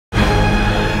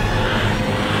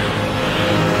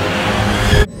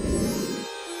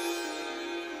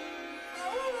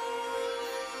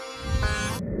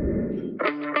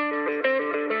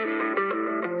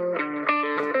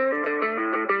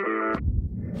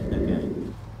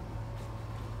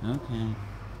Okay.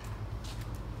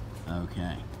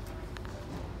 Okay.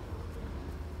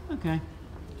 Okay.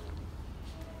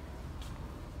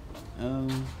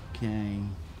 Okay.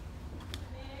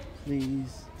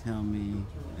 Please tell me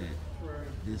that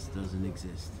this doesn't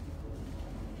exist.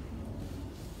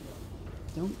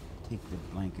 Don't take the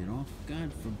blanket off.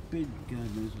 God forbid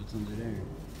God knows what's under there.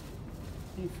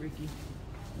 Hey, freaky.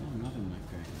 Oh, nothing like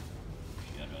cracker.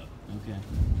 Shut up. Okay.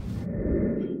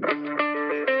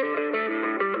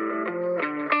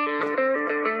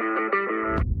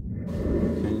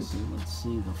 Okay, so let's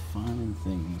see the fine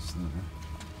things there.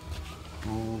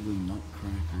 All the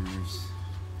nutcrackers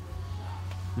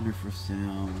that are for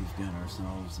sale. We've got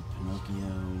ourselves a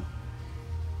Pinocchio,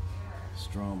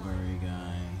 Strawberry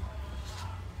Guy,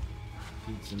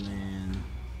 Pizza Man,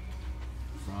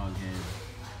 Froghead.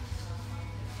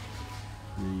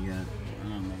 And then you got, I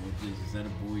don't know what this is. Is that a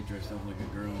boy dressed up like a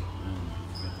girl? I don't know.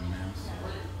 He's got the mask.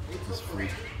 Just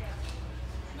freak.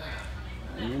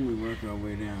 And then we work our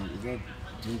way down. Is that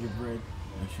gingerbread?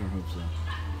 I sure hope so.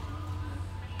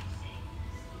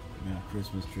 I got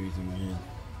Christmas trees in my head.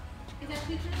 Is that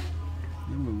pizza?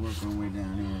 Then we work our way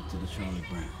down here to the Charlie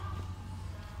Brown.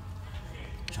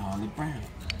 Charlie Brown.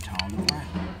 Charlie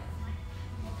Brown.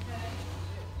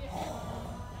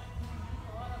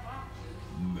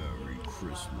 Merry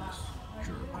Christmas,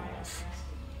 jerk off.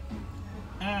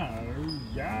 Oh,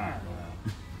 yeah.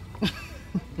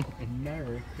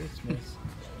 Merry Christmas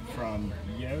from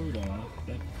Yoda,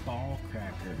 the ball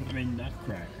cracker. I mean,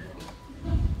 nutcracker.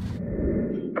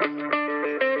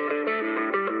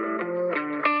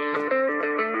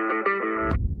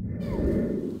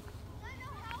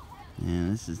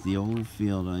 And this is the old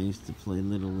field I used to play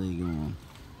Little League on.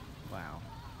 Wow.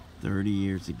 30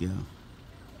 years ago.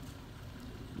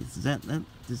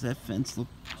 Does that fence look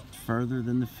further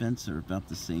than the fence or about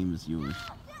the same as yours?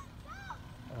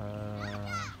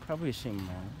 Probably the same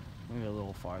amount. Maybe a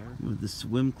little farther. Well, the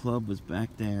swim club was back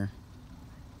there.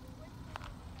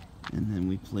 And then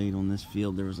we played on this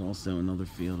field. There was also another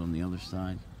field on the other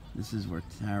side. This is where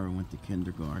Tara went to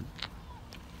kindergarten.